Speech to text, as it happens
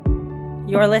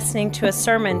You're listening to a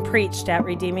sermon preached at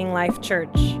Redeeming Life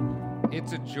Church.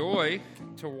 It's a joy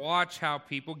to watch how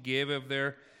people give of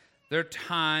their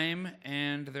time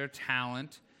and their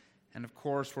talent. And of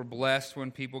course, we're blessed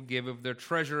when people give of their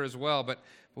treasure as well. But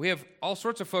we have all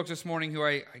sorts of folks this morning who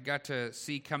I got to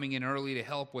see coming in early to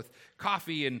help with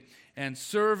coffee and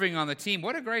serving on the team.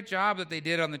 What a great job that they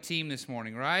did on the team this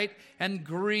morning, right? And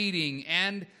greeting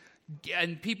and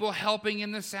people helping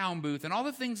in the sound booth and all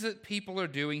the things that people are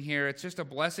doing here. It's just a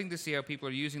blessing to see how people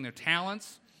are using their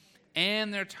talents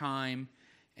and their time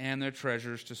and their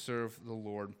treasures to serve the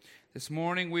Lord. This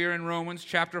morning we are in Romans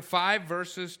chapter 5,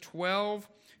 verses 12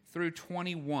 through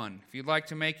 21. If you'd like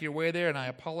to make your way there, and I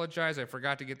apologize, I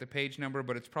forgot to get the page number,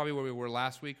 but it's probably where we were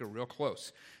last week or real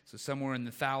close. So somewhere in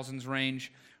the thousands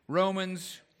range.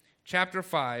 Romans chapter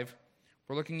 5,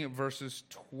 we're looking at verses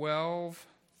 12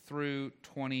 through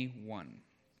 21.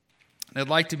 I'd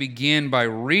like to begin by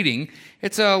reading.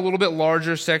 It's a little bit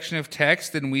larger section of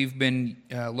text than we've been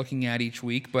looking at each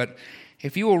week, but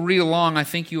if you will read along, I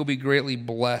think you will be greatly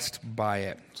blessed by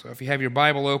it. So if you have your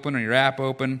Bible open or your app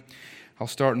open, I'll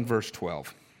start in verse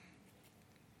 12.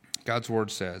 God's word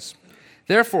says,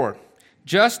 "Therefore,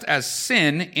 just as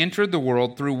sin entered the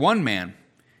world through one man,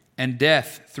 and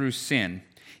death through sin,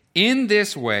 in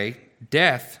this way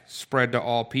death spread to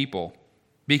all people,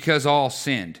 because all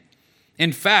sinned.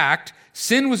 In fact,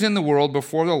 sin was in the world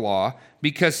before the law,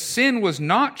 because sin was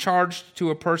not charged to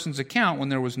a person's account when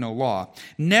there was no law.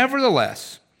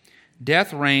 Nevertheless,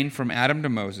 death reigned from Adam to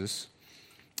Moses,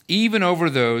 even over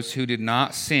those who did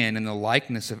not sin in the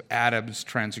likeness of Adam's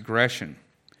transgression.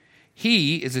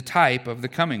 He is a type of the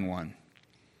coming one.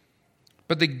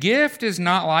 But the gift is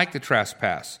not like the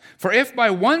trespass. For if by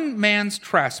one man's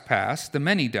trespass the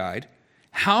many died,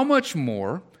 how much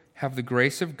more have the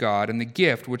grace of God and the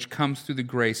gift which comes through the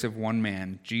grace of one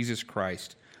man, Jesus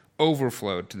Christ,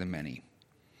 overflowed to the many?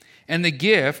 And the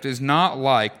gift is not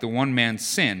like the one man's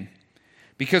sin,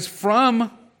 because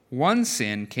from one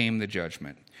sin came the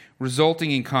judgment, resulting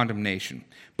in condemnation.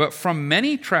 But from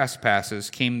many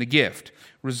trespasses came the gift,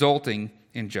 resulting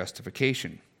in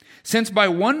justification. Since by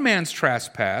one man's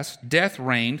trespass death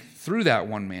reigned through that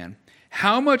one man,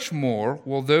 how much more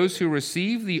will those who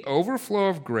receive the overflow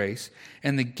of grace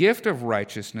and the gift of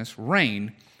righteousness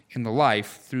reign in the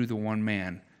life through the one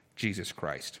man, Jesus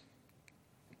Christ?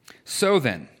 So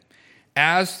then,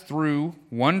 as through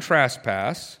one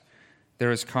trespass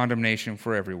there is condemnation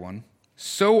for everyone,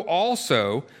 so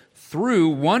also through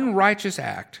one righteous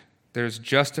act there is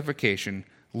justification,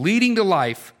 leading to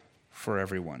life for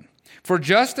everyone. For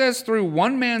just as through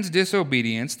one man's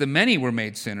disobedience the many were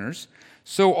made sinners,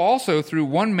 so also through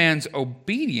one man's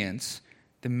obedience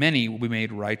the many will be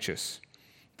made righteous.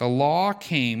 The law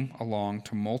came along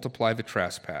to multiply the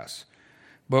trespass,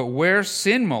 but where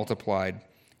sin multiplied,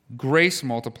 grace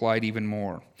multiplied even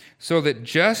more, so that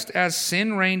just as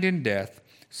sin reigned in death,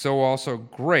 so also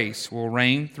grace will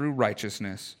reign through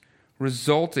righteousness,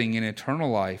 resulting in eternal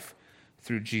life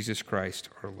through Jesus Christ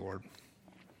our Lord."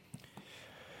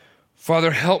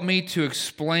 Father, help me to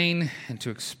explain and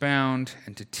to expound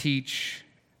and to teach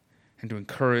and to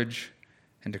encourage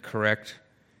and to correct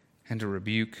and to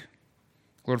rebuke.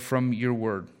 Lord, from your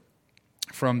word,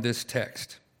 from this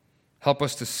text, help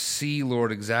us to see,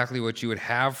 Lord, exactly what you would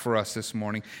have for us this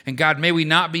morning. And God, may we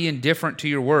not be indifferent to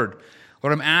your word.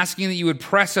 Lord, I'm asking that you would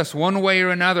press us one way or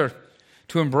another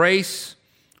to embrace,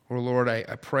 or Lord, I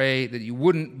pray that you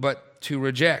wouldn't, but to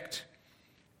reject.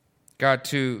 God,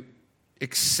 to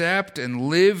accept and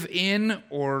live in,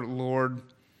 or Lord,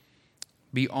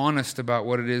 be honest about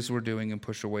what it is we're doing and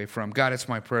push away from. God, it's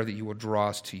my prayer that you will draw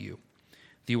us to you,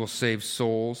 that you will save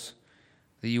souls,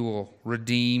 that you will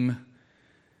redeem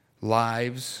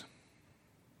lives.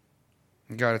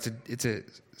 And God, it's a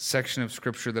section of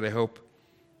Scripture that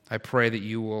I pray that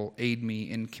you will aid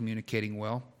me in communicating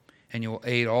well, and you will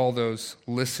aid all those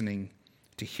listening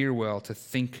to hear well, to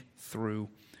think through,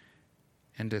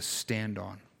 and to stand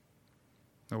on.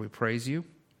 Lord, we praise you,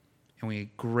 and we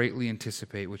greatly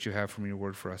anticipate what you have from your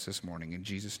word for us this morning. In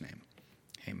Jesus' name,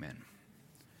 amen.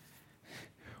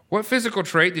 What physical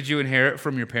trait did you inherit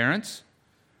from your parents?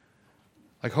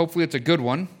 Like, hopefully it's a good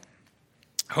one.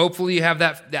 Hopefully you have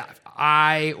that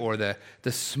eye or the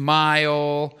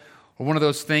smile or one of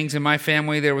those things. In my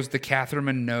family, there was the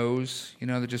Catherman nose,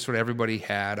 that just sort of everybody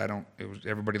had.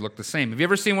 Everybody looked the same. Have you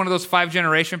ever seen one of those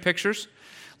 5-generation pictures?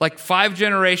 Like 5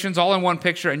 generations all in one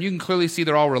picture, and you can clearly see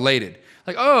they're all related.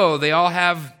 Like, oh, they all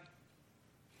have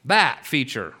that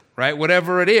feature, right?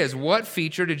 Whatever it is. What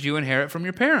feature did you inherit from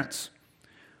your parents?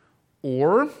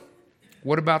 Or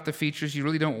what about the features you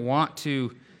really don't want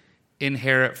to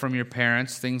inherit from your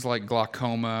parents things like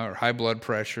glaucoma or high blood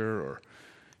pressure or,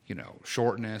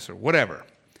 shortness or whatever.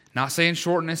 Not saying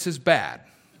shortness is bad.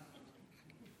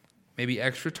 Maybe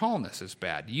extra tallness is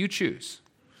bad. You choose.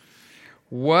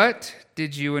 What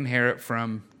did you inherit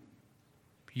from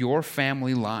your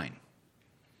family line?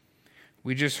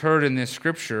 We just heard in this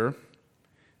scripture,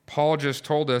 Paul just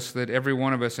told us that every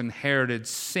one of us inherited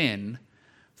sin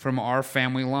from our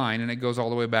family line, and it goes all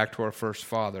the way back to our first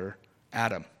father,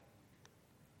 Adam.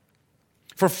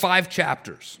 For 5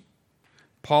 chapters,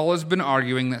 Paul has been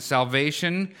arguing that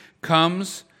salvation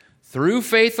comes through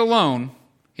faith alone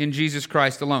in Jesus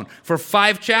Christ alone. For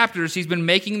 5 chapters, he's been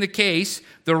making the case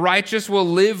the righteous will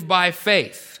live by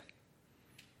faith.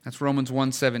 That's Romans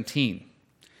 1:17. And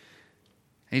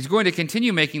he's going to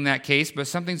continue making that case, but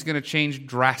something's going to change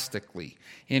drastically.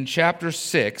 In chapter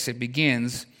 6, it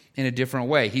begins in a different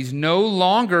way. He's no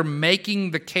longer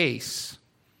making the case.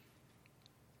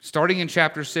 Starting in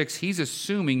chapter 6, he's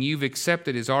assuming you've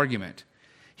accepted his argument.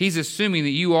 He's assuming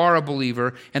that you are a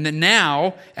believer, and that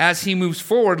now, as he moves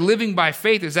forward, living by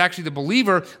faith is actually the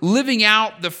believer living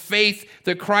out the faith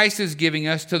that Christ is giving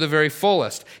us to the very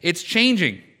fullest. It's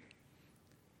changing.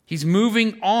 He's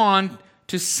moving on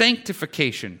to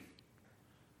sanctification.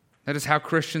 That is how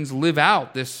Christians live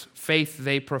out this faith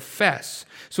they profess.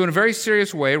 So in a very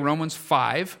serious way, Romans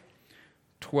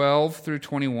 5:12 through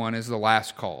 21 is the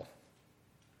last call.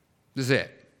 This is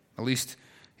it, at least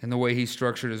in the way he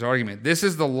structured his argument. This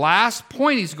is the last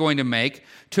point he's going to make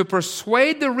to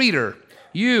persuade the reader,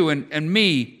 you and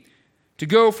me, to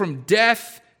go from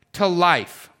death to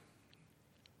life.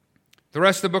 The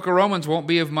rest of the book of Romans won't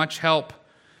be of much help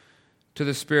to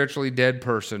the spiritually dead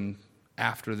person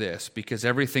after this, because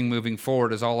everything moving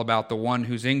forward is all about the one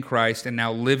who's in Christ and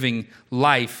now living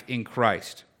life in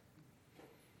Christ.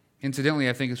 Incidentally,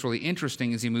 I think it's really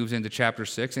interesting as he moves into chapter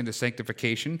 6, into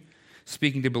sanctification,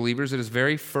 speaking to believers, that his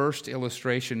very first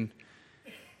illustration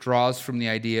draws from the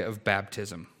idea of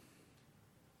baptism.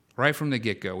 Right from the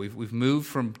get-go. We've moved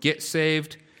from get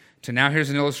saved to now here's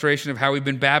an illustration of how we've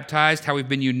been baptized, how we've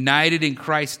been united in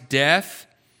Christ's death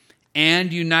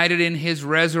and united in his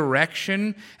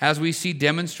resurrection, as we see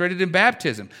demonstrated in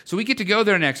baptism. So we get to go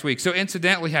there next week. So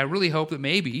incidentally, I really hope that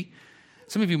maybe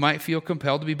some of you might feel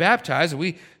compelled to be baptized, and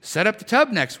we set up the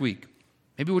tub next week.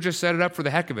 Maybe we'll just set it up for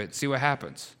the heck of it, see what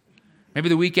happens. Maybe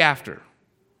the week after,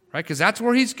 right? Because that's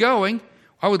where he's going.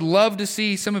 I would love to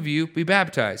see some of you be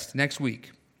baptized next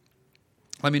week.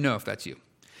 Let me know if that's you.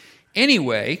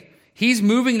 Anyway, he's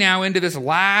moving now into this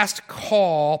last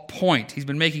call point. He's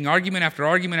been making argument after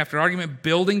argument after argument,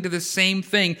 building to the same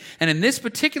thing. And in this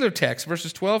particular text,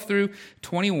 verses 12 through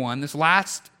 21, this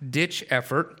last ditch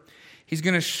effort, he's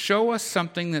going to show us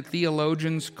something that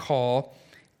theologians call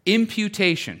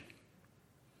imputation.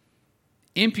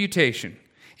 Imputation.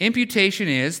 Imputation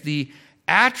is the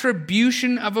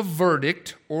attribution of a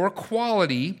verdict or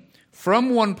quality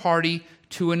from one party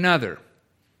to another.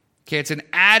 Okay, it's an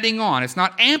adding on. It's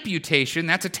not amputation,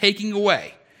 that's a taking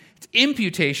away. It's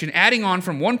imputation, adding on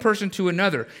from one person to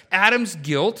another. Adam's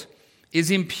guilt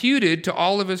is imputed to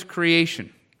all of his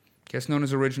creation. Okay, it's known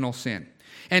as original sin.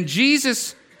 And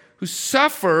Jesus, who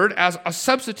suffered as a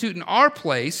substitute in our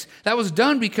place, that was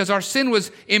done because our sin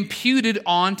was imputed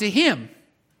onto him.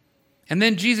 And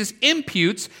then Jesus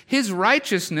imputes his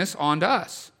righteousness onto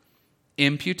us.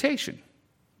 Imputation.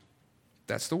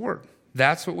 That's the word.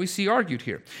 That's what we see argued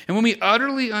here. And when we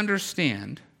utterly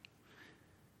understand,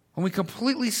 when we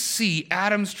completely see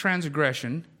Adam's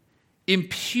transgression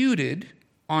imputed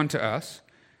onto us,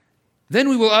 then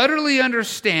we will utterly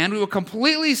understand, we will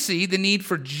completely see the need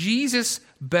for Jesus'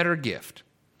 better gift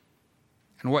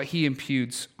and what he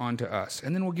imputes onto us.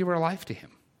 And then we'll give our life to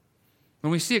him.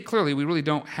 When we see it clearly, we really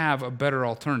don't have a better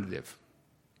alternative.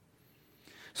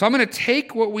 So I'm going to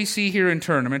take what we see here in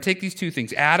turn. I'm going to take these two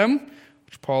things, Adam,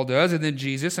 which Paul does, and then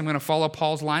Jesus. I'm going to follow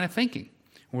Paul's line of thinking.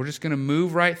 We're just going to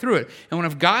move right through it. And when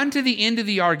I've gotten to the end of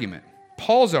the argument,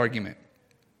 Paul's argument,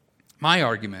 my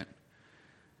argument,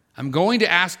 I'm going to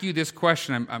ask you this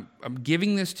question. I'm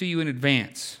giving this to you in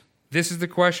advance. This is the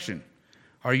question.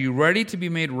 Are you ready to be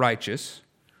made righteous,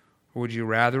 or would you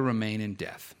rather remain in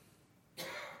death?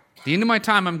 At the end of my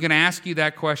time, I'm going to ask you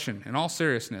that question in all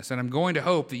seriousness, and I'm going to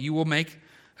hope that you will make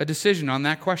a decision on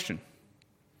that question.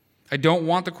 I don't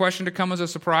want the question to come as a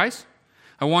surprise.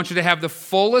 I want you to have the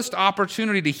fullest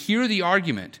opportunity to hear the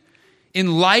argument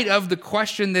in light of the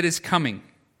question that is coming,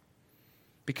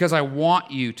 because I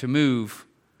want you to move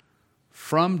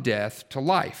from death to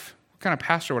life. What kind of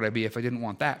pastor would I be if I didn't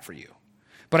want that for you?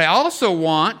 But I also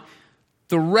want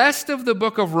the rest of the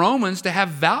book of Romans to have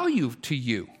value to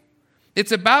you.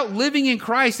 It's about living in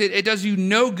Christ. It does you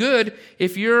no good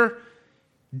if you're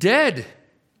dead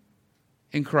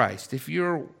in Christ, if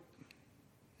you're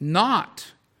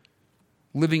not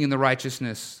living in the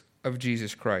righteousness of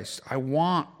Jesus Christ, I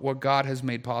want what God has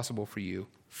made possible for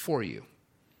you.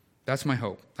 That's my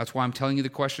hope. That's why I'm telling you the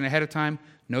question ahead of time.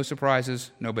 No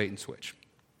surprises, no bait and switch.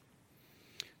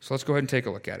 So let's go ahead and take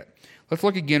a look at it. Let's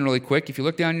look again really quick. If you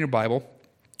look down in your Bible,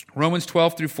 Romans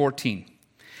 12 through 14.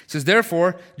 It says,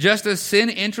 therefore, just as sin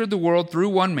entered the world through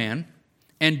one man,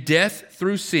 and death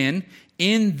through sin,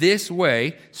 in this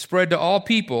way spread to all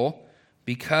people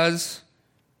because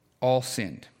all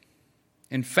sinned.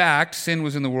 In fact, sin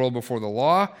was in the world before the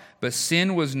law, but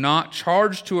sin was not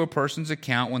charged to a person's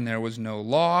account when there was no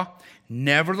law.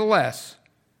 Nevertheless,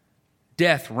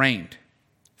 death reigned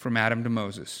from Adam to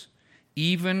Moses,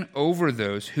 even over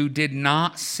those who did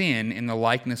not sin in the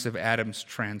likeness of Adam's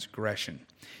transgression.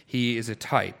 He is a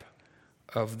type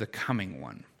of the coming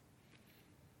one.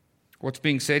 What's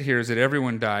being said here is that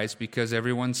everyone dies because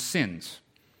everyone sins.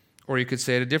 Or you could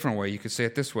say it a different way. You could say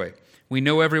it this way. We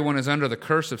know everyone is under the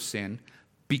curse of sin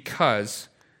because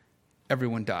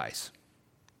everyone dies.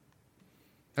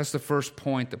 That's the first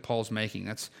point that Paul's making.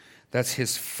 That's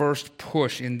his first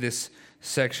push in this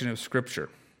section of Scripture.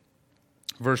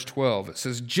 Verse 12, it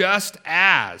says, just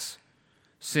as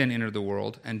sin entered the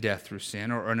world and death through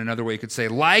sin, or in another way you could say,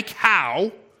 like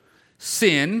how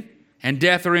sin and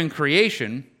death are in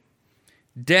creation,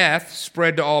 death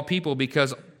spread to all people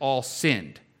because all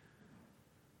sinned.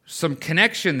 Some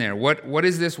connection there. What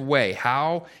is this way?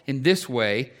 How, in this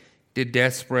way, did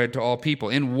death spread to all people?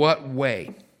 In what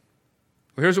way?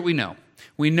 Well, here's what we know.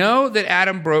 We know that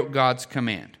Adam broke God's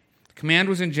command. The command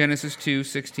was in Genesis 2,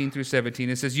 16 through 17.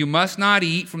 It says, you must not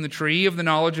eat from the tree of the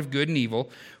knowledge of good and evil,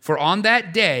 for on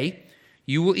that day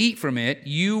you will eat from it,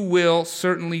 you will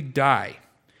certainly die.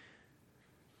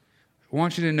 I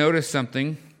want you to notice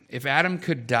something. If Adam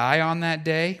could die on that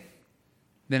day,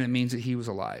 then it means that he was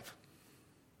alive.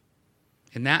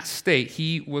 In that state,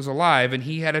 he was alive, and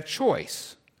he had a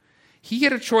choice. He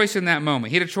had a choice in that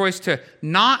moment. He had a choice to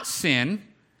not sin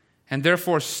and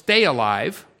therefore stay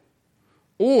alive,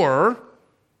 or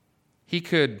he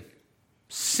could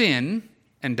sin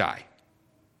and die.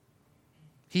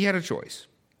 He had a choice.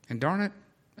 And darn it,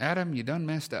 Adam, you done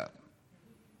messed up.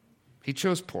 He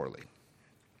chose poorly.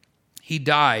 He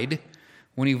died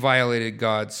when he violated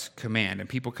God's command. And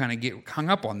people kind of get hung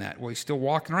up on that. Well, he's still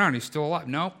walking around. He's still alive.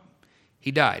 No,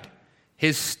 he died.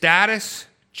 His status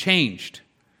changed.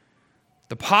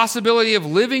 The possibility of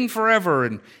living forever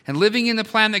and living in the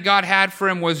plan that God had for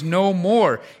him was no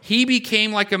more. He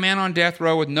became like a man on death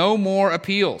row with no more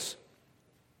appeals.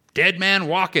 Dead man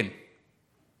walking.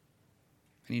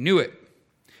 And he knew it.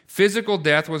 Physical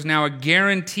death was now a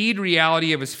guaranteed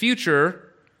reality of his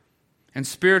future, and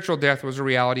spiritual death was a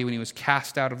reality when he was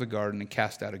cast out of the garden and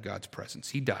cast out of God's presence.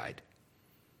 He died.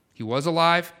 He was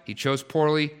alive. He chose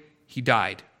poorly. He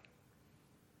died.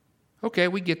 Okay,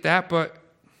 we get that, but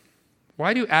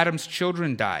why do Adam's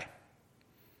children die?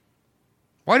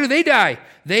 Why do they die?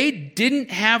 They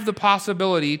didn't have the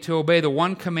possibility to obey the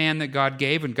one command that God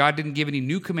gave, and God didn't give any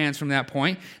new commands from that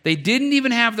point. They didn't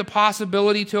even have the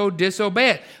possibility to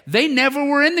disobey it. They never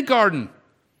were in the garden.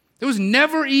 There was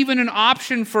never even an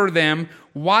option for them.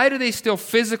 Why do they still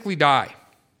physically die?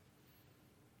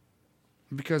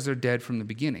 Because they're dead from the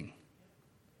beginning.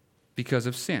 Because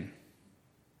of sin.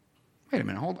 Wait a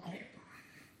minute, hold on.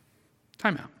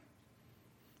 Time out.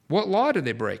 What law did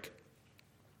they break?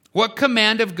 What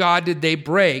command of God did they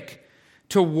break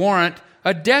to warrant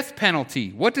a death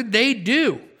penalty? What did they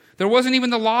do? There wasn't even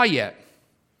the law yet.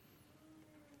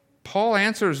 Paul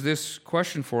answers this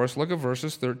question for us. Look at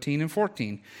verses 13 and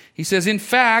 14. He says, in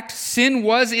fact, sin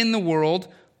was in the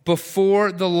world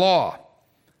before the law,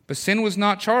 but sin was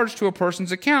not charged to a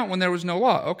person's account when there was no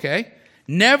law. Okay.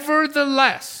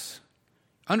 Nevertheless,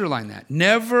 underline that,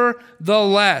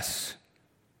 nevertheless,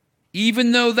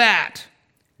 even though that,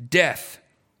 death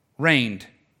reigned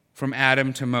from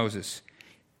Adam to Moses,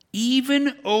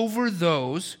 even over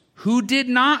those who did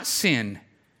not sin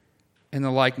in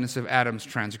the likeness of Adam's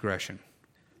transgression.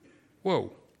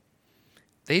 Whoa.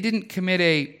 They didn't commit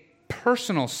a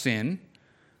personal sin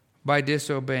by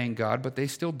disobeying God, but they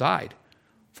still died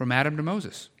from Adam to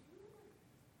Moses.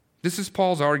 This is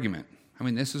Paul's argument. I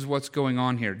mean, this is what's going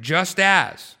on here. Just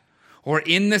as, or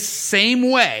in the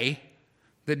same way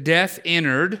that death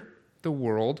entered the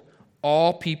world,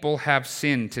 all people have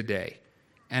sinned today,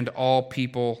 and all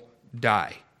people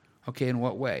die. Okay, in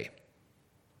what way?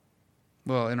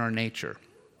 Well, in our nature.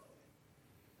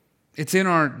 It's in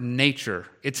our nature.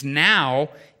 It's now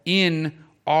in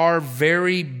our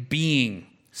very being.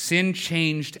 Sin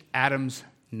changed Adam's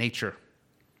nature.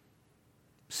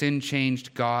 Sin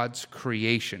changed God's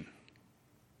creation.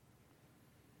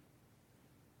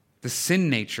 The sin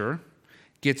nature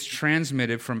gets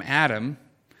transmitted from Adam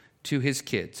to his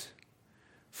kids,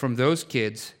 from those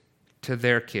kids to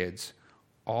their kids,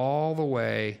 all the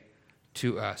way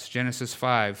to us. Genesis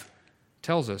 5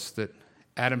 tells us that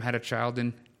Adam had a child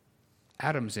in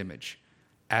Adam's image.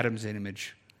 Adam's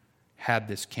image had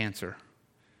this cancer.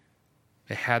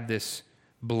 It had this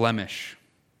blemish.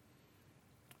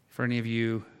 For any of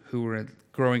you who were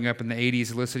growing up in the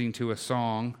 80s listening to a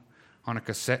song on a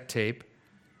cassette tape,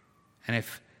 and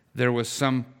if there was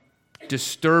some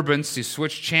disturbance, you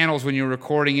switched channels when you were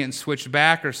recording it and switched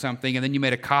back or something, and then you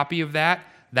made a copy of that,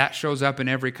 that shows up in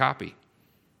every copy.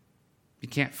 You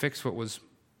can't fix what was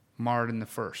marred in the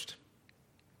first.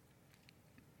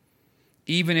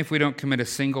 Even if we don't commit a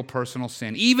single personal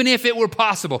sin, even if it were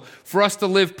possible for us to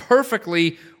live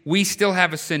perfectly, we still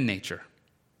have a sin nature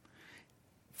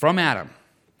from Adam,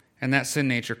 and that sin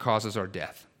nature causes our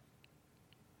death.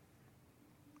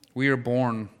 We are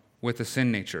born with a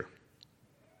sin nature.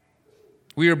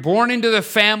 We are born into the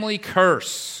family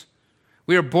curse.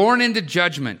 We are born into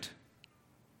judgment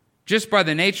just by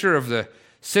the nature of the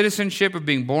citizenship of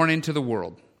being born into the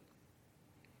world.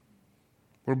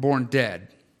 We're born dead.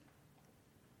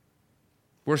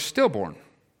 We're stillborn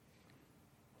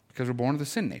because we're born with a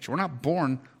sin nature. We're not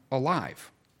born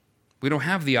alive. We don't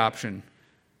have the option.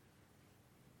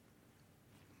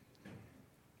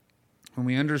 When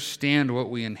we understand what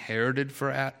we inherited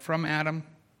from Adam,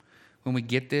 when we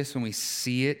get this, when we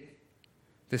see it,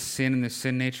 the sin and the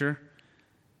sin nature,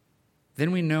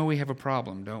 then we know we have a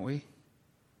problem, don't we?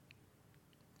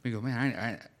 We go,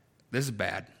 man, this is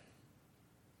bad.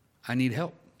 I need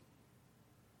help.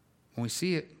 When we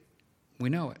see it, we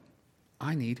know it.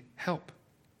 I need help.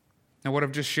 Now, what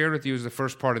I've just shared with you is the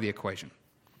first part of the equation.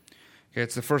 Okay,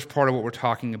 it's the first part of what we're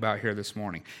talking about here this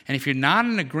morning. And if you're not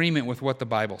in agreement with what the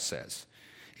Bible says,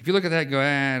 if you look at that and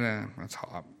go,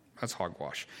 that's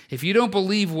hogwash. If you don't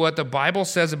believe what the Bible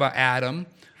says about Adam,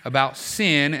 about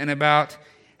sin, and about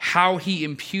how he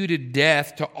imputed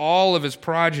death to all of his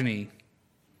progeny,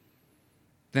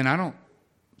 then I don't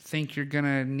think you're going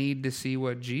to need to see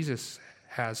what Jesus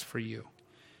has for you.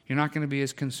 You're not going to be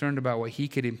as concerned about what he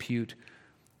could impute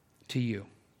to you.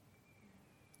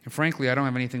 And frankly, I don't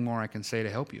have anything more I can say to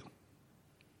help you.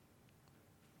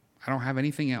 I don't have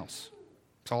anything else.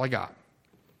 That's all I got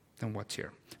than what's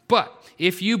here. But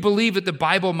if you believe that the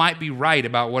Bible might be right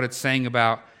about what it's saying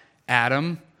about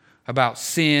Adam, about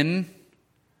sin,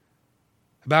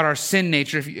 about our sin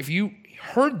nature, if you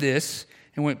heard this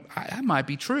and went, that might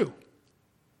be true.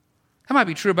 That might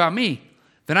be true about me.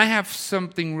 Then I have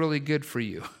something really good for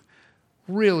you.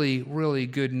 Really, really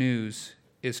good news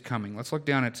is coming. Let's look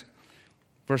down at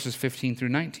verses 15 through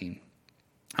 19.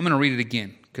 I'm going to read it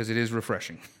again because it is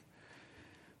refreshing.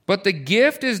 But the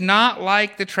gift is not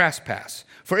like the trespass.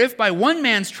 For if by one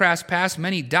man's trespass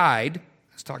many died,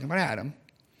 that's talking about Adam,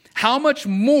 how much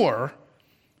more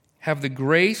have the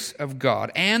grace of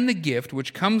God and the gift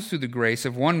which comes through the grace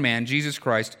of one man, Jesus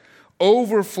Christ,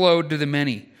 overflowed to the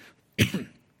many?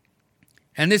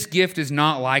 And this gift is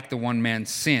not like the one man's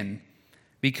sin,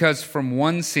 because from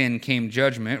one sin came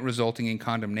judgment, resulting in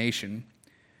condemnation.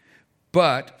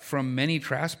 But from many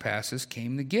trespasses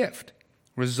came the gift,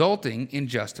 resulting in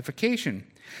justification.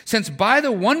 Since by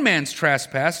the one man's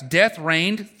trespass death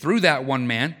reigned through that one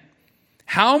man,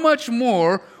 how much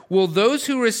more will those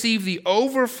who receive the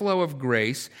overflow of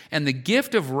grace and the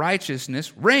gift of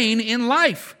righteousness reign in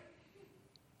life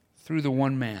through the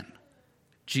one man,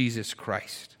 Jesus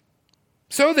Christ?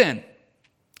 So then,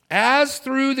 as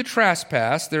through the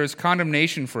trespass there is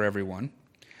condemnation for everyone,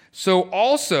 so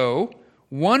also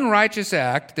one righteous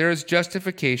act there is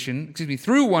justification,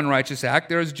 through one righteous act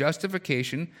there is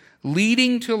justification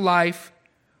leading to life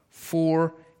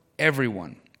for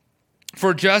everyone.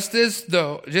 For just as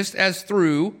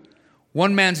through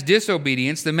one man's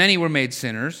disobedience the many were made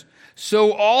sinners,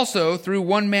 so also through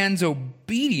one man's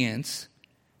obedience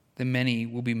the many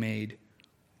will be made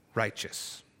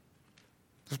righteous.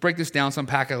 Let's break this down, let's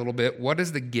unpack it a little bit. What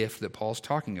is the gift that Paul's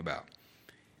talking about?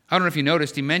 I don't know if you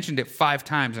noticed, he mentioned it 5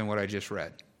 times in what I just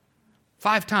read.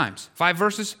 5 times. 5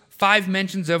 verses, 5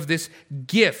 mentions of this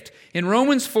gift. In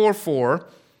Romans 4:4,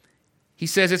 he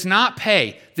says it's not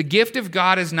pay. The gift of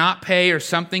God is not pay or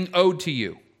something owed to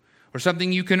you or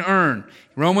something you can earn.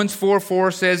 Romans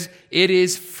 4:4 says it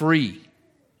is free.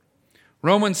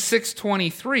 Romans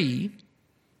 6:23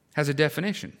 has a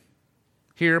definition.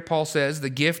 Here, Paul says, the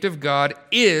gift of God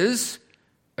is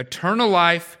eternal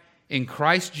life in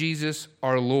Christ Jesus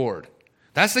our Lord.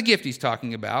 That's the gift he's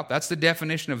talking about. That's the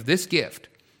definition of this gift.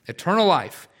 Eternal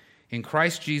life in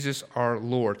Christ Jesus our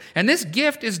Lord. And this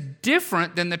gift is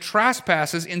different than the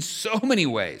trespasses in so many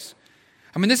ways.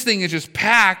 I mean, this thing is just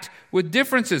packed with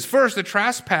differences. First, the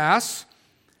trespass,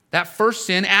 that first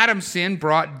sin, Adam's sin,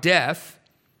 brought death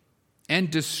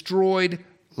and destroyed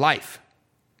life.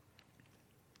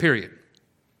 Period.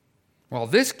 While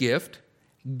this gift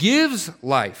gives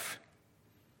life.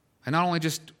 And not only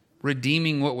just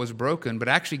redeeming what was broken, but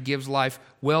actually gives life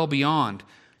well beyond,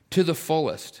 to the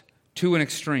fullest, to an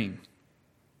extreme.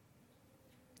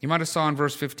 You might have saw in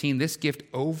verse 15, this gift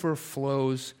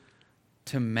overflows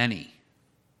to many.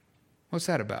 What's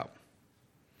that about?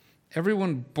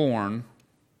 Everyone born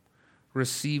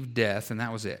received death, and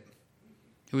that was it.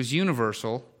 It was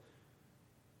universal.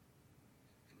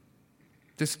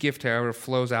 This gift, however,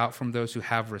 flows out from those who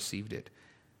have received it,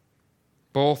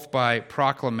 both by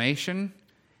proclamation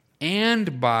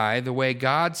and by the way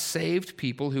God saved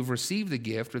people who've received the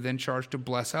gift are then charged to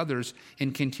bless others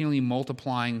in continually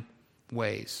multiplying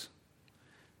ways.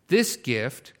 This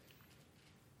gift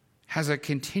has a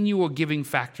continual giving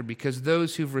factor because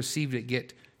those who've received it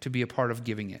get to be a part of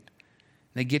giving it.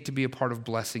 They get to be a part of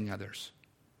blessing others.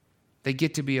 They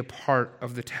get to be a part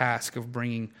of the task of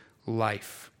bringing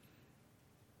life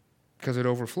because it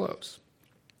overflows.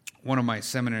 One of my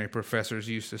seminary professors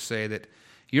used to say that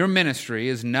your ministry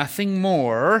is nothing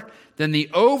more than the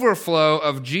overflow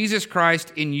of Jesus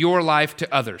Christ in your life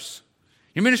to others.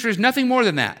 Your ministry is nothing more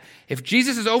than that. If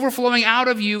Jesus is overflowing out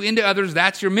of you into others,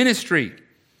 that's your ministry.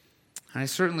 And I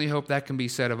certainly hope that can be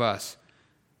said of us.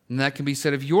 And that can be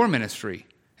said of your ministry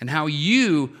and how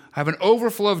you have an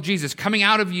overflow of Jesus coming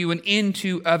out of you and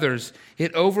into others.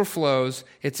 It overflows,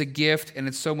 it's a gift, and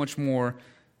it's so much more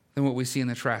than what we see in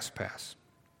the trespass.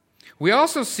 We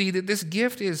also see that this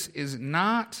gift is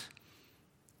not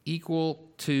equal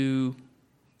to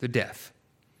the death.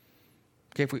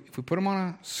 Okay, if we put them on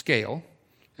a scale,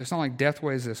 it's not like death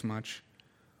weighs this much,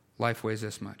 life weighs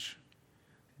this much.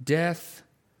 Death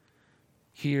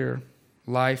here,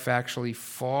 life actually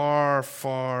far,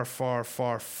 far, far,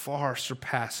 far, far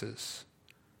surpasses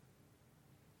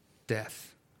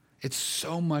death. It's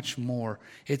so much more.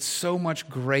 It's so much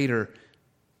greater.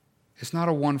 It's not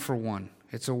a one for one.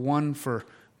 It's a one for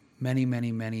many,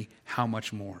 many, many how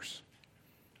much mores.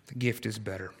 The gift is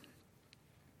better.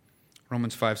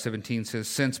 Romans 5:17 says,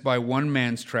 since by one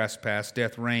man's trespass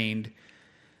death reigned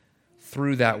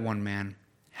through that one man,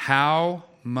 how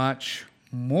much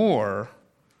more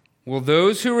will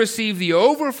those who receive the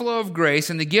overflow of grace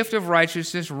and the gift of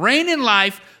righteousness reign in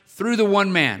life through the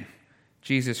one man,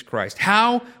 Jesus Christ?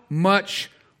 How much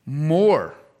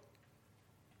more?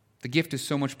 The gift is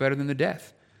so much better than the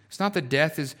death. It's not the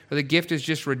the gift is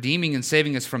just redeeming and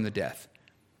saving us from the death.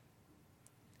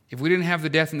 If we didn't have the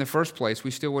death in the first place,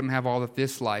 we still wouldn't have all that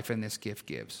this life and this gift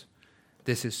gives.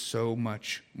 This is so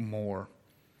much more.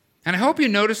 And I hope you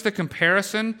notice the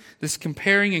comparison, this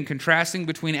comparing and contrasting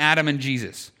between Adam and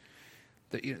Jesus.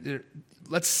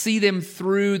 Let's see them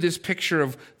through this picture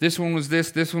of this one was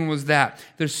this one was that.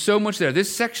 There's so much there.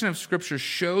 This section of Scripture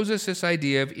shows us this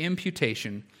idea of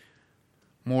imputation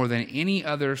more than any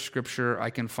other scripture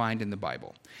I can find in the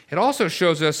Bible. It also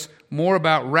shows us more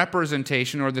about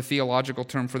representation, or the theological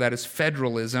term for that is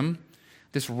federalism.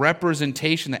 This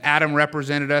representation that Adam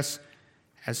represented us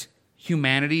as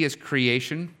humanity, as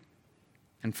creation,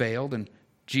 and failed, and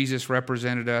Jesus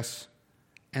represented us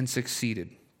and succeeded.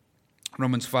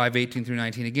 Romans 5:18 through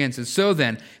 19 again says, so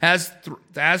then, as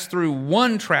through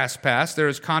one trespass there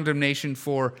is condemnation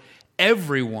for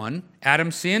everyone,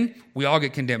 Adam's sin, we all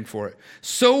get condemned for it.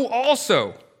 So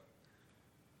also,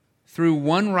 through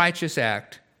one righteous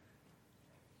act,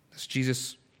 that's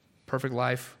Jesus' perfect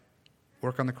life,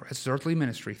 work on the cross, his earthly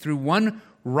ministry. Through one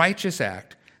righteous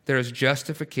act, there is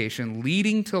justification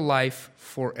leading to life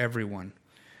for everyone.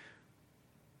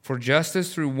 For just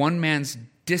as through one man's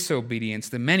disobedience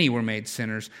the many were made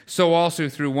sinners, so also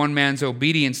through one man's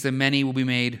obedience the many will be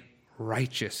made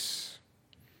righteous.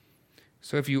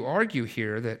 So if you argue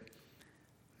here that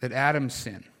Adam's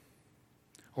sin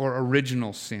or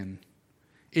original sin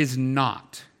is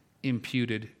not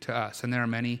imputed to us, and there are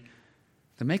many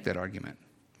that make that argument,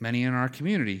 many in our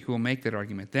community who will make that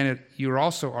argument, then you're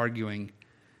also arguing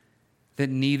that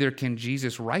neither can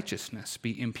Jesus' righteousness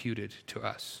be imputed to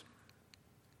us.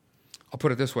 I'll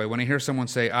put it this way. When I hear someone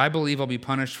say, I believe I'll be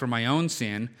punished for my own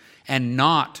sin and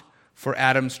not for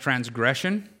Adam's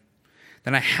transgression,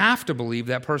 then I have to believe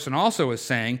that person also is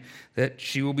saying that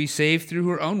she will be saved through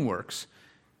her own works,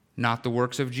 not the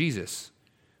works of Jesus.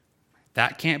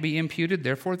 That can't be imputed,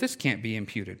 therefore this can't be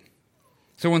imputed.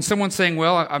 So when someone's saying,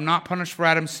 well, I'm not punished for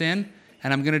Adam's sin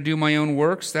and I'm going to do my own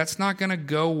works, that's not going to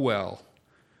go well.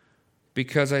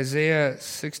 Because Isaiah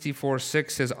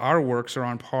 64:6 says our works are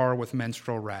on par with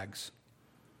menstrual rags.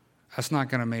 That's not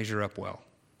going to measure up well.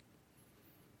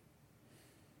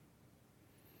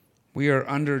 We are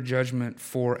under judgment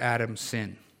for Adam's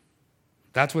sin.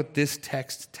 That's what this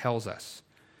text tells us.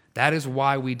 That is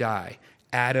why we die.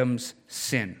 Adam's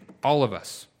sin. All of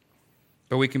us.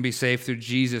 But we can be saved through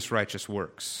Jesus' righteous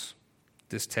works.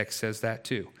 This text says that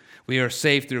too. We are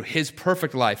saved through his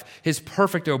perfect life, his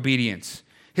perfect obedience,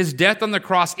 his death on the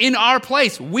cross in our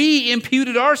place. We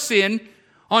imputed our sin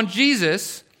on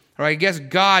Jesus. Or I guess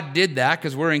God did that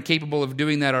because we're incapable of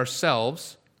doing that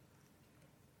ourselves.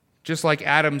 Just like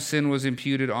Adam's sin was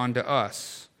imputed onto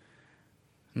us.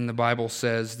 And the Bible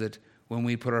says that when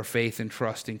we put our faith and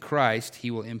trust in Christ,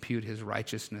 he will impute his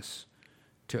righteousness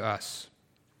to us.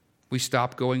 We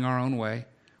stop going our own way.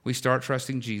 We start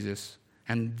trusting Jesus.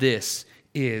 And this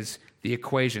is the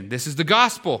equation. This is the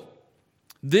gospel.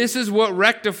 This is what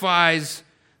rectifies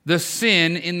the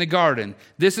sin in the garden.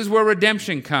 This is where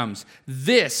redemption comes.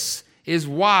 This is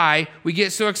why we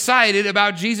get so excited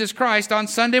about Jesus Christ on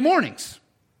Sunday mornings.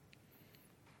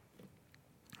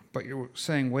 But you're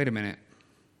saying, wait a minute.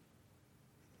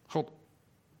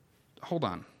 Hold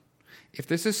on. If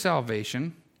this is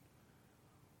salvation,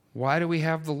 why do we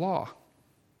have the law?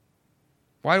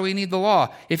 Why do we need the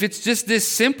law? If it's just this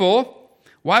simple,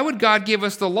 why would God give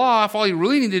us the law if all you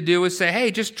really need to do is say,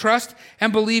 hey, just trust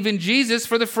and believe in Jesus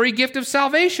for the free gift of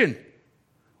salvation?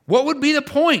 What would be the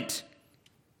point?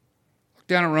 Look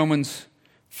down at Romans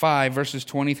 5, verses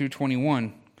 20 through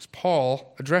 21, because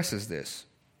Paul addresses this.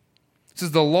 It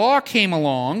says, the law came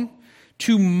along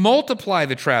to multiply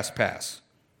the trespass.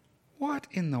 What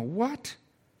in the what?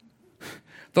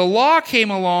 The law came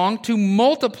along to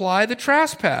multiply the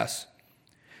trespass.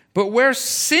 But where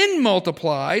sin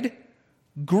multiplied,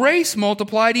 grace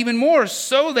multiplied even more,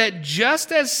 so that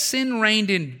just as sin reigned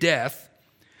in death,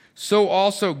 so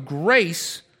also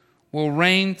grace will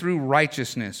reign through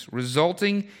righteousness,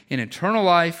 resulting in eternal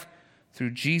life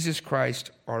through Jesus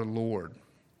Christ our Lord.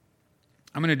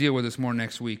 I'm going to deal with this more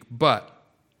next week, but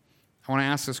I want to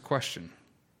ask this question.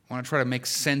 I want to try to make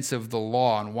sense of the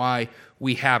law and why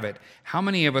we have it. How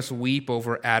many of us weep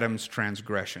over Adam's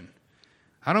transgression?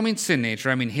 I don't mean sin nature,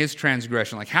 I mean his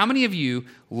transgression. Like, how many of you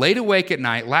laid awake at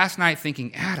night, last night,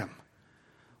 thinking, Adam,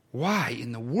 why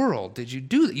in the world did you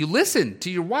do that? You listened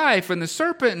to your wife and the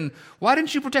serpent, and why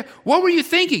didn't you protect? What were you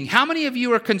thinking? How many of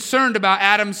you are concerned about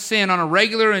Adam's sin on a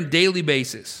regular and daily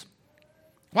basis?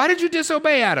 Why did you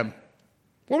disobey Adam?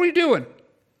 What were you doing?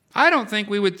 I don't think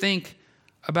we would think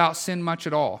about sin much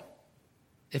at all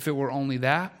if it were only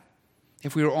that.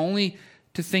 If we were only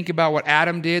to think about what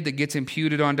Adam did that gets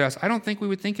imputed onto us, I don't think we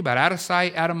would think about it. Out of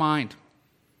sight, out of mind.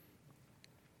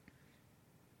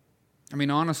 I mean,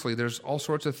 honestly, there's all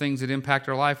sorts of things that impact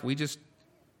our life we just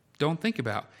don't think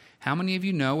about. How many of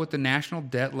you know what the national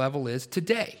debt level is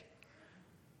today?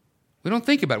 We don't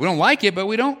think about it. We don't like it, but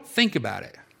we don't think about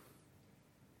it.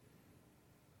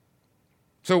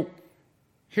 So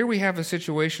here we have a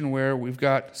situation where we've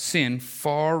got sin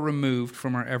far removed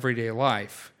from our everyday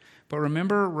life. But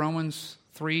remember Romans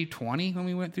 3:20 when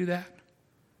we went through that?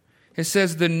 It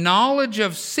says the knowledge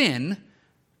of sin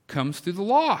comes through the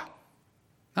law.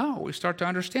 No, we start to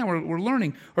understand. We're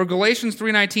learning. Or Galatians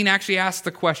 3:19 actually asks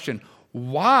the question,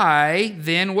 why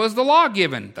then was the law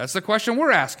given? That's the question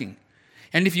we're asking.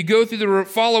 And if you go through the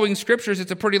following scriptures,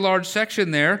 it's a pretty large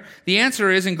section there. The answer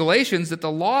is in Galatians that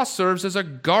the law serves as a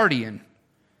guardian.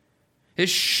 It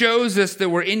shows us that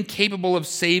we're incapable of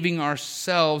saving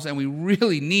ourselves and we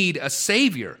really need a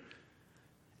Savior.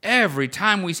 Every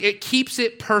time it keeps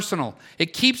it personal.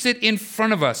 It keeps it in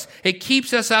front of us. It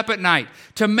keeps us up at night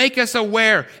to make us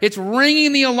aware. It's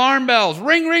ringing the alarm bells.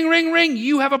 Ring, ring, ring, ring.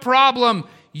 You have a problem.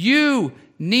 You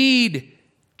need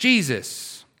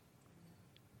Jesus.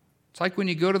 It's like when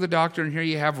you go to the doctor and here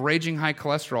you have raging high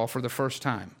cholesterol for the first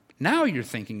time. Now you're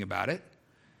thinking about it.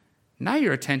 Now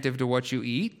you're attentive to what you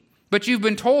eat. But you've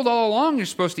been told all along you're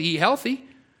supposed to eat healthy.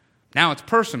 Now it's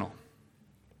personal.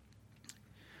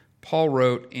 Paul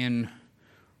wrote in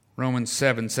Romans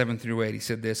 7:7-8, he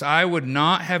said this, I would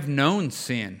not have known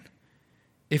sin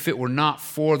if it were not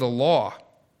for the law.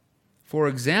 For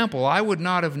example, I would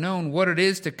not have known what it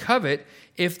is to covet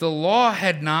if the law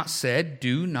had not said,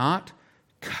 do not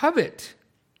covet.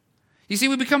 You see,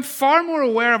 we become far more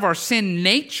aware of our sin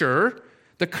nature,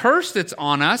 the curse that's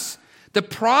on us, the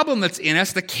problem that's in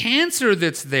us, the cancer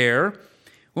that's there,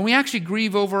 when we actually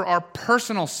grieve over our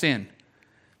personal sin.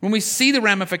 When we see the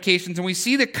ramifications and we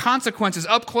see the consequences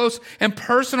up close and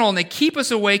personal and they keep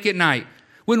us awake at night.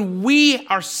 When we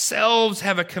ourselves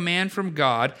have a command from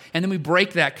God and then we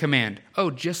break that command.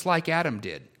 Oh, just like Adam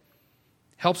did.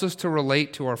 helps us to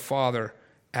relate to our father,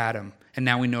 Adam. And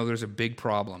now we know there's a big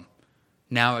problem.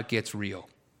 Now it gets real.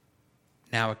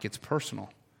 Now it gets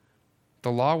personal. The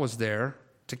law was there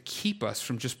to keep us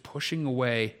from just pushing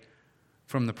away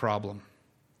from the problem.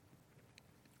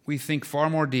 We think far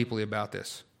more deeply about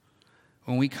this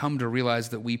when we come to realize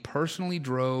that we personally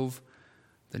drove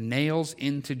the nails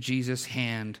into Jesus'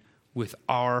 hand with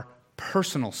our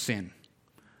personal sin.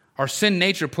 Our sin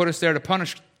nature put us there to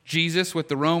punish Jesus with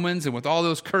the Romans and with all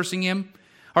those cursing him.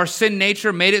 Our sin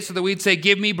nature made it so that we'd say,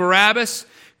 "Give me Barabbas,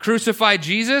 crucify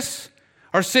Jesus."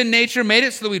 Our sin nature made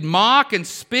it so that we'd mock and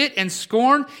spit and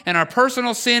scorn, and our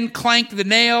personal sin clanked the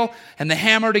nail and the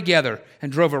hammer together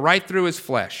and drove it right through his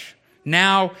flesh.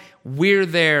 Now we're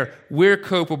there, we're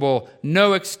culpable,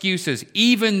 no excuses,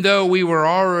 even though we were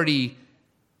already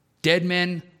dead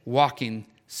men walking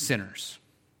sinners.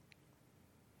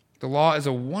 The law is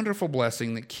a wonderful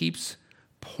blessing that keeps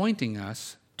pointing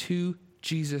us to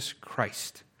Jesus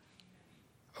Christ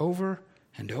over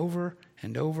and over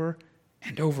and over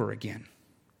and over again.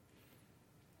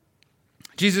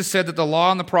 Jesus said that the law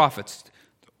and the prophets,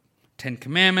 the 10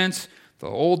 Commandments, the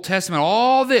Old Testament,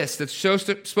 all this that's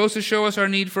supposed to show us our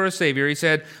need for a Savior, he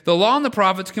said, the law and the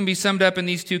prophets can be summed up in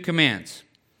these 2 commands.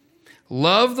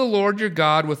 Love the Lord your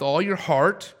God with all your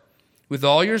heart, with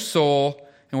all your soul,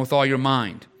 and with all your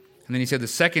mind. And then he said the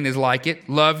second is like it,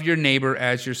 love your neighbor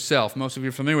as yourself. Most of you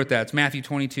are familiar with that. It's Matthew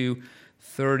 22,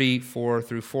 34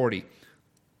 through 40.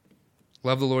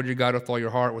 Love the Lord your God with all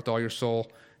your heart, with all your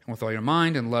soul, and with all your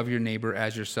mind, and love your neighbor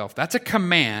as yourself. That's a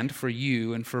command for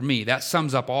you and for me. That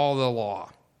sums up all the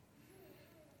law.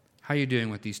 How are you doing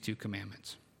with these 2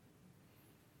 commandments?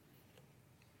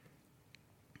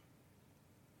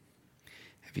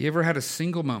 Have you ever had a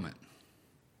single moment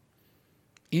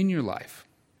in your life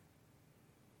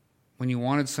when you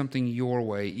wanted something your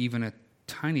way even a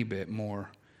tiny bit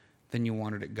more than you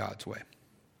wanted it God's way?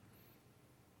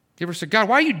 You ever said, "God,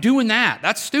 why are you doing that?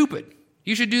 That's stupid.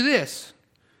 You should do this.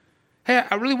 Hey,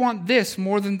 I really want this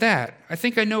more than that. I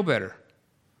think I know better.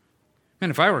 Man,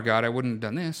 if I were God, I wouldn't have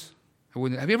done this. I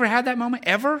wouldn't." Have you ever had that moment?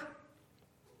 Ever?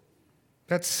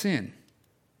 That's sin.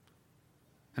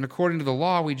 And according to the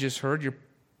law we just heard, your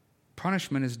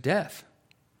punishment is death.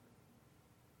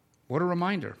 What a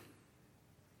reminder.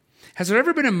 Has there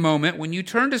ever been a moment when you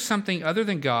turned to something other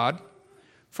than God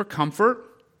for comfort?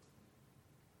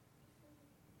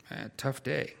 Tough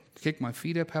day. Kick my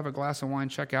feet up, have a glass of wine,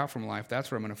 check out from life. That's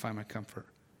where I'm going to find my comfort.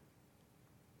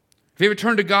 Have you ever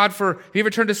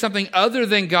turned to something other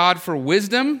than God for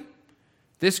wisdom?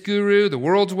 This guru, the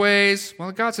world's ways.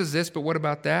 Well, God says this, but what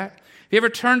about that? Have you ever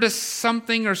turned to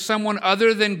something or someone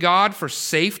other than God for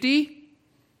safety?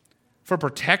 For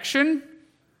protection?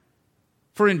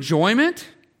 For enjoyment?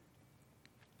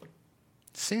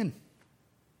 Sin.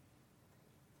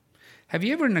 Have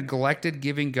you ever neglected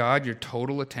giving God your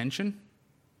total attention?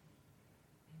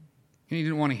 You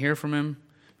didn't want to hear from him,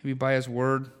 maybe by his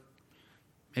word.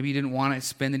 Maybe you didn't want to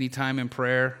spend any time in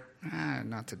prayer.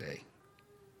 Not today.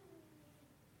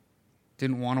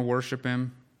 Didn't want to worship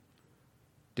him.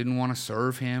 Didn't want to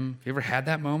serve him. Have you ever had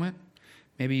that moment?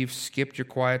 Maybe you've skipped your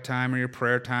quiet time or your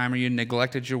prayer time, or you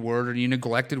neglected your word, or you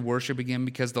neglected worship again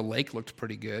because the lake looked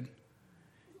pretty good.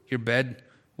 Your bed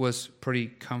was pretty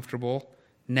comfortable.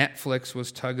 Netflix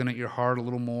was tugging at your heart a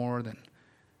little more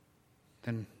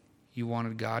than you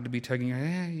wanted God to be tugging your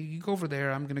head. You go over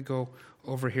there, I'm going to go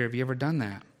over here. Have you ever done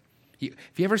that? Have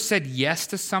you ever said yes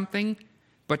to something,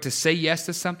 but to say yes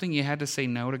to something, you had to say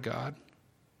no to God?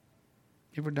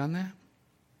 You ever done that?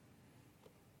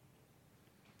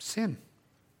 Sin.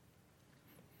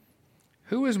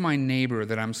 Who is my neighbor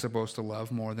that I'm supposed to love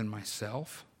more than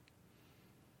myself?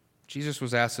 Jesus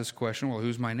was asked this question, well,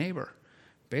 who's my neighbor?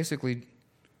 Basically,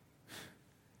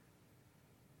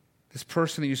 this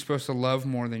person that you're supposed to love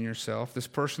more than yourself, this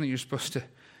person that you're supposed to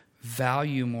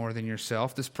value more than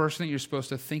yourself, this person that you're supposed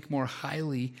to think more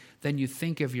highly than you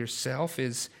think of yourself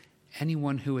is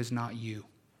anyone who is not you.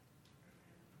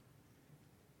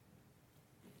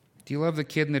 Do you love the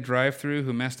kid in the drive-thru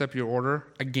who messed up your order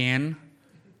again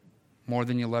more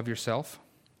than you love yourself?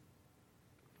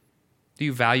 Do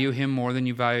you value him more than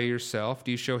you value yourself?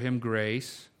 Do you show him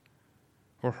grace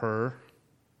or her?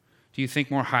 Do you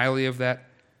think more highly of that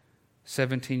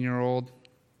 17-year-old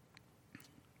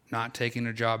not taking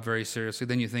her job very seriously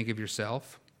than you think of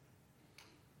yourself?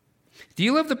 Do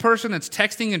you love the person that's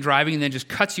texting and driving and then just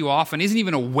cuts you off and isn't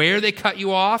even aware they cut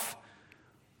you off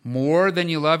more than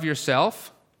you love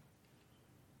yourself?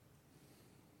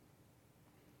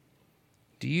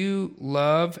 Do you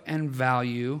love and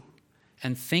value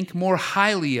and think more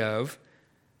highly of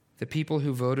the people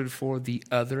who voted for the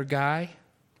other guy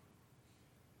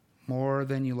more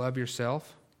than you love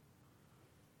yourself?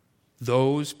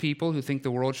 Those people who think the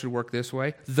world should work this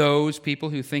way, those people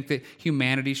who think that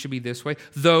humanity should be this way,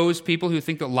 those people who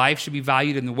think that life should be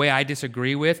valued in the way I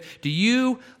disagree with, do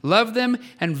you love them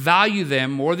and value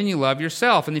them more than you love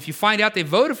yourself? And if you find out they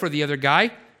voted for the other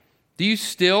guy, do you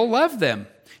still love them?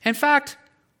 In fact,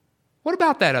 what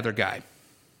about that other guy?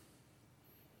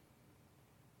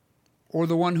 Or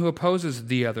the one who opposes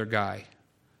the other guy?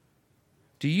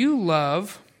 Do you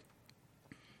love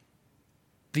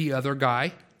the other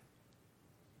guy?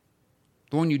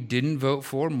 The one you didn't vote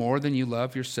for more than you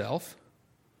love yourself?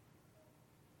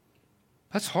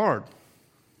 That's hard.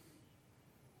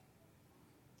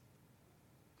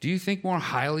 Do you think more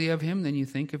highly of him than you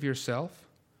think of yourself?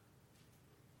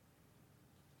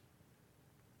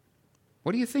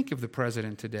 What do you think of the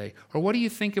president today? Or what do you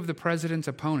think of the president's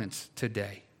opponents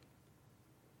today?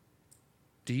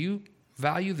 Do you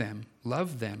value them,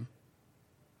 love them,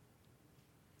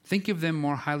 think of them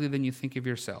more highly than you think of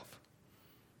yourself?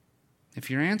 If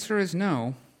your answer is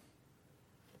no,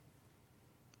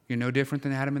 you're no different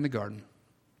than Adam in the garden.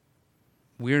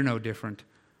 We're no different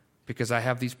because I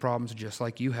have these problems just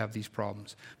like you have these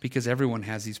problems, because everyone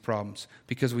has these problems,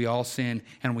 because we all sin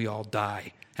and we all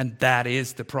die, and that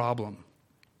is the problem.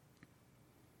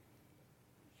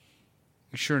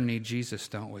 We sure need Jesus,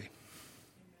 don't we?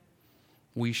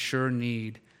 We sure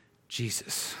need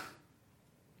Jesus.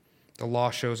 The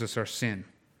law shows us our sin,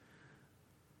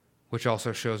 which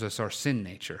also shows us our sin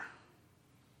nature.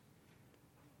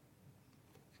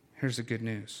 Here's the good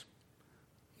news.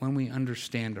 When we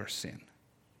understand our sin,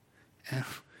 and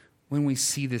when we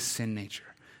see this sin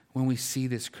nature, when we see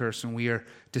this curse and we are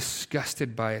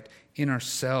disgusted by it in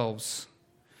ourselves,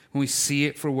 when we see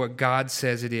it for what God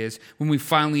says it is, when we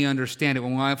finally understand it,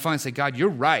 when we finally say, God, you're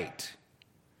right.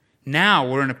 Now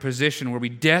we're in a position where we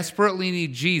desperately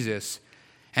need Jesus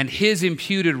and his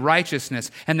imputed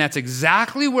righteousness. And that's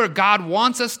exactly where God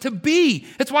wants us to be.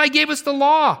 That's why he gave us the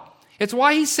law. It's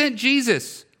why he sent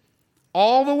Jesus.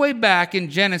 All the way back in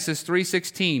Genesis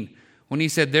 3:16, when he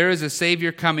said, there is a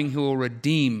Savior coming who will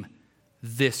redeem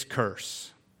this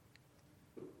curse.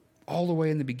 All the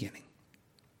way in the beginning.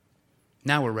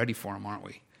 Now we're ready for him, aren't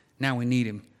we? Now we need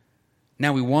him.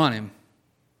 Now we want him.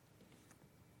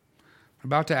 I'm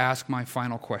about to ask my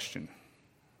final question.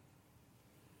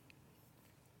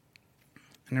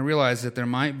 And I realize that there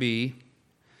might be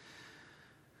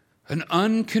an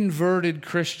unconverted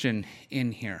Christian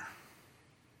in here.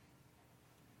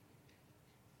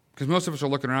 Because most of us are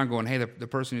looking around going, hey, the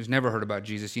person who's never heard about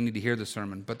Jesus, you need to hear the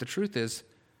sermon. But the truth is,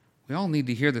 we all need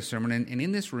to hear the sermon. And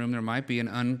in this room, there might be an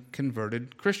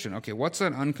unconverted Christian. Okay, what's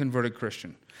an unconverted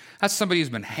Christian? That's somebody who's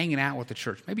been hanging out with the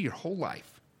church, maybe your whole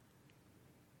life.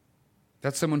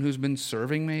 That's someone who's been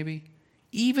serving, maybe,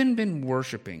 even been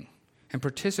worshiping and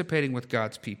participating with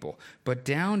God's people. But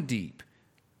down deep,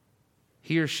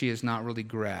 he or she has not really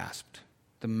grasped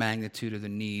the magnitude of the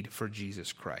need for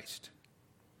Jesus Christ.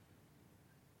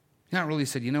 Not really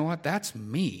said, you know what, that's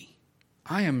me.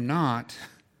 I am not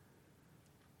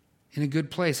in a good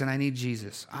place and I need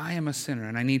Jesus. I am a sinner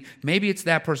and I need, maybe it's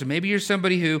that person. Maybe you're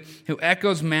somebody who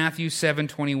echoes Matthew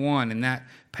 7:21. In that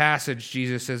passage,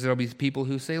 Jesus says there'll be people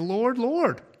who say, Lord,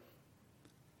 Lord.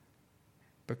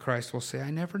 But Christ will say,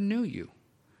 I never knew you.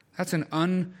 That's an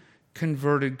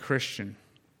unconverted Christian.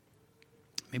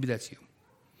 Maybe that's you.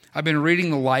 I've been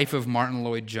reading the life of Martin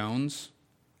Lloyd-Jones.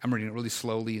 I'm reading it really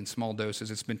slowly in small doses.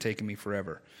 It's been taking me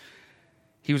forever.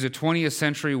 He was a 20th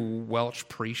century Welsh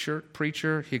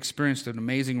preacher. He experienced an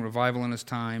amazing revival in his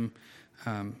time.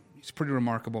 He's a pretty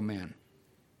remarkable man.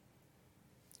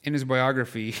 In his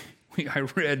biography, I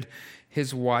read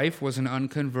his wife was an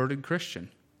unconverted Christian.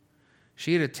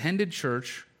 She had attended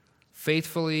church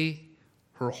faithfully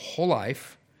her whole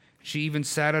life. She even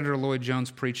sat under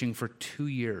Lloyd-Jones preaching for 2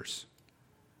 years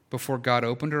before God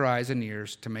opened her eyes and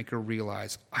ears to make her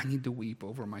realize, I need to weep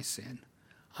over my sin.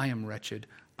 I am wretched.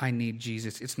 I need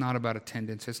Jesus. It's not about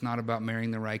attendance. It's not about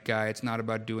marrying the right guy. It's not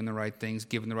about doing the right things,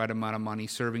 giving the right amount of money,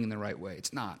 serving in the right way.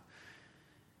 It's not.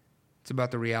 It's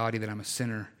about the reality that I'm a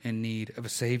sinner in need of a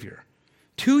Savior.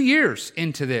 2 years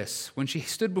into this, when she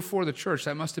stood before the church,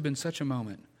 that must have been such a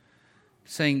moment,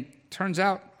 saying, turns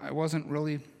out I wasn't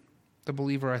really the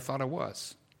believer I thought I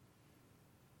was.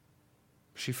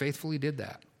 She faithfully did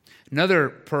that. Another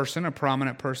person, a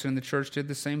prominent person in the church, did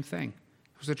the same thing.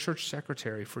 He was a church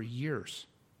secretary for years.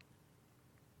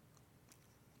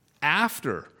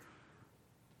 After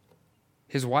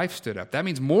his wife stood up. That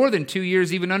means more than 2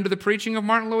 years even under the preaching of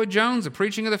Martin Lloyd-Jones, the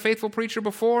preaching of the faithful preacher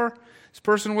before. This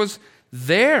person was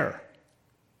there.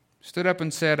 Stood up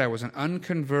and said, I was an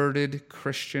unconverted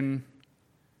Christian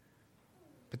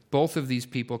But both of these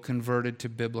people converted to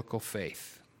biblical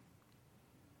faith.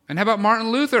 And how about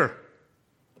Martin Luther?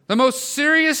 The most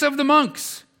serious of the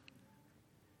monks.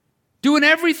 Doing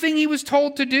everything he was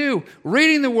told to do.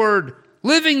 Reading the Word.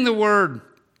 Living the Word.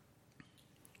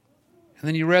 And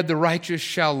then he read, "The righteous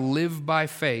shall live by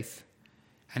faith."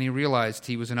 And he realized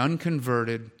he was an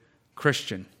unconverted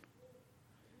Christian.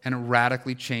 And it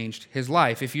radically changed his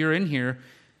life. If you're in here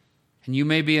and you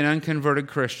may be an unconverted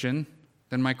Christian,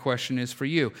 then my question is for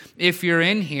you. If you're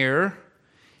in here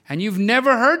and you've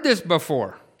never heard this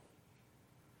before,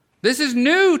 this is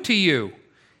new to you,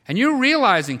 and you're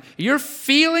realizing, you're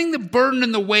feeling the burden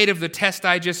and the weight of the test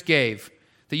I just gave,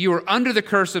 that you are under the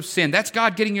curse of sin. That's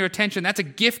God getting your attention. That's a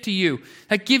gift to you.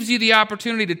 That gives you the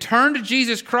opportunity to turn to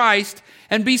Jesus Christ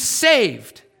and be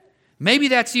saved. Maybe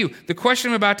that's you. The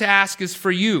question I'm about to ask is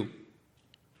for you.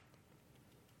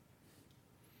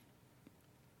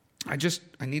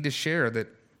 I need to share that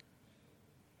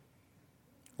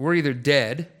we're either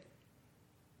dead,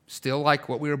 still like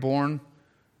what we were born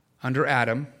under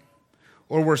Adam,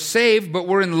 or we're saved, but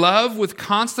we're in love with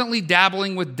constantly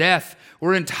dabbling with death.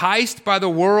 We're enticed by the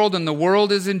world, and the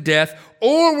world is in death,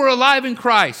 or we're alive in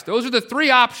Christ. Those are the three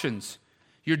options.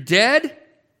 You're dead,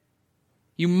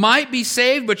 you might be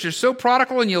saved, but you're so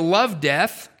prodigal and you love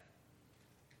death,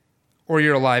 or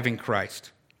you're alive in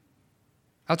Christ.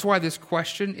 That's why this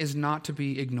question is not to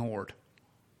be ignored.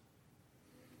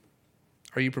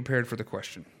 Are you prepared for the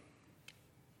question?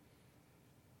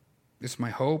 It's my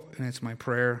hope and it's my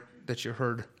prayer that you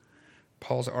heard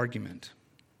Paul's argument.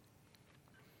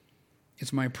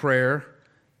 It's my prayer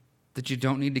that you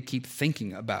don't need to keep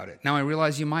thinking about it. Now, I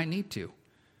realize you might need to.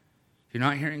 If you're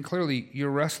not hearing clearly, you're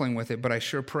wrestling with it, but I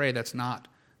sure pray that's not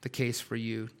the case for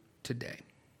you today.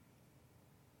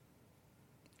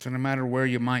 So no matter where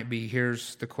you might be,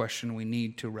 here's the question we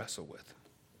need to wrestle with.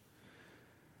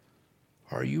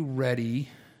 Are you ready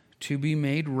to be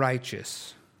made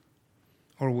righteous,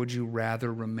 or would you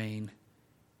rather remain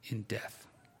in death?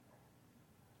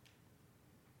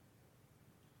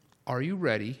 Are you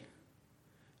ready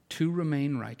to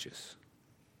remain righteous?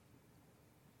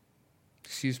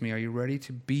 Are you ready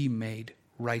to be made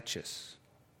righteous?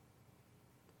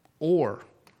 Or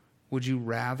would you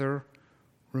rather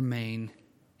remain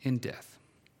in death?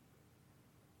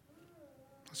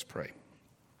 Let's pray.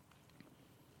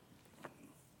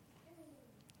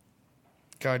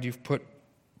 God, you've put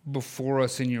before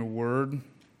us in your word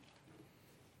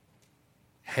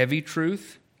heavy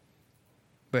truth,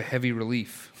 but heavy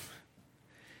relief.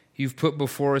 You've put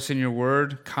before us in your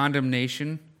word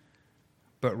condemnation,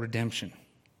 but redemption.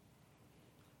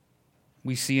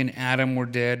 We see in Adam we're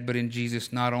dead, but in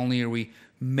Jesus not only are we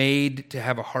made to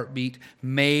have a heartbeat,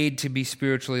 made to be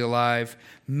spiritually alive,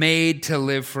 made to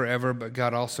live forever, but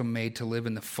God also made to live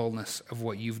in the fullness of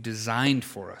what you've designed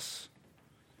for us.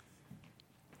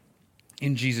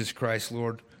 In Jesus Christ,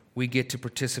 Lord, we get to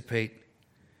participate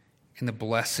in the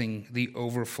blessing, the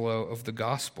overflow of the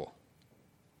gospel.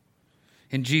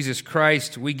 In Jesus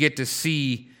Christ, we get to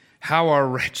see how our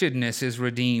wretchedness is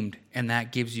redeemed, and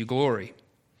that gives you glory.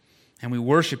 And we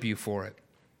worship you for it.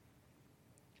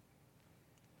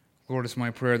 Lord, it's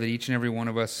my prayer that each and every one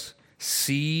of us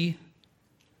see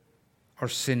our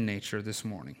sin nature this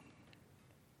morning.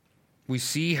 We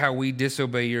see how we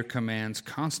disobey your commands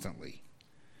constantly.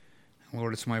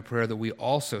 Lord, it's my prayer that we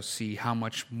also see how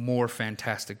much more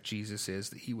fantastic Jesus is,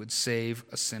 that he would save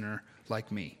a sinner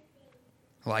like me,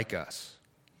 like us.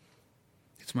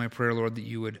 It's my prayer, Lord, that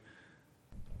you would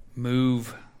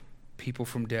move people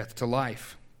from death to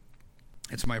life.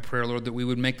 It's my prayer, Lord, that we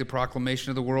would make the proclamation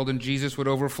of the world and Jesus would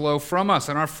overflow from us,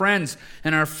 and our friends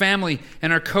and our family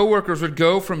and our coworkers would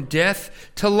go from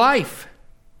death to life.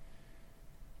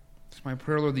 It's my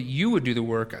prayer, Lord, that you would do the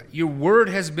work. Your word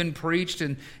has been preached,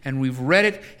 and we've read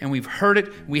it, and we've heard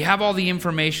it. We have all the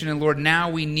information, and Lord, now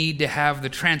we need to have the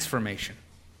transformation.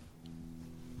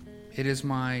 It is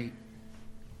my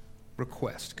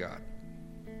request, God,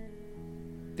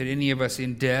 that any of us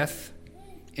in death,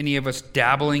 any of us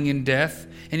dabbling in death,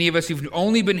 any of us who've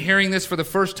only been hearing this for the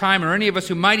first time, or any of us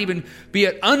who might even be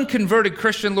an unconverted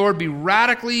Christian, Lord, be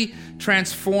radically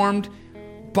transformed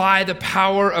by the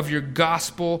power of your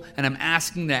gospel. And I'm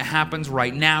asking that happens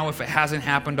right now if it hasn't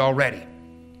happened already.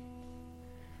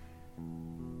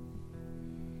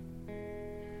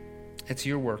 It's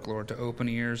your work, Lord, to open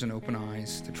ears and open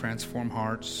eyes, to transform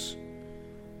hearts,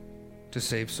 to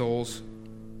save souls.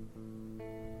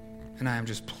 And I am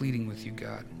just pleading with you,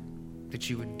 God, that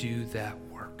you would do that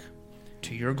work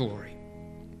to your glory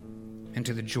and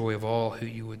to the joy of all who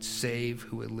you would save,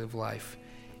 who would live life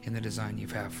in the design you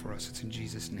have for us. It's in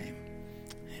Jesus' name.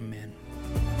 Amen.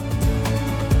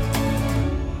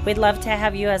 We'd love to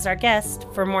have you as our guest.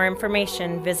 For more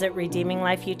information, visit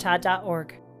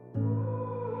redeeminglifeutah.org.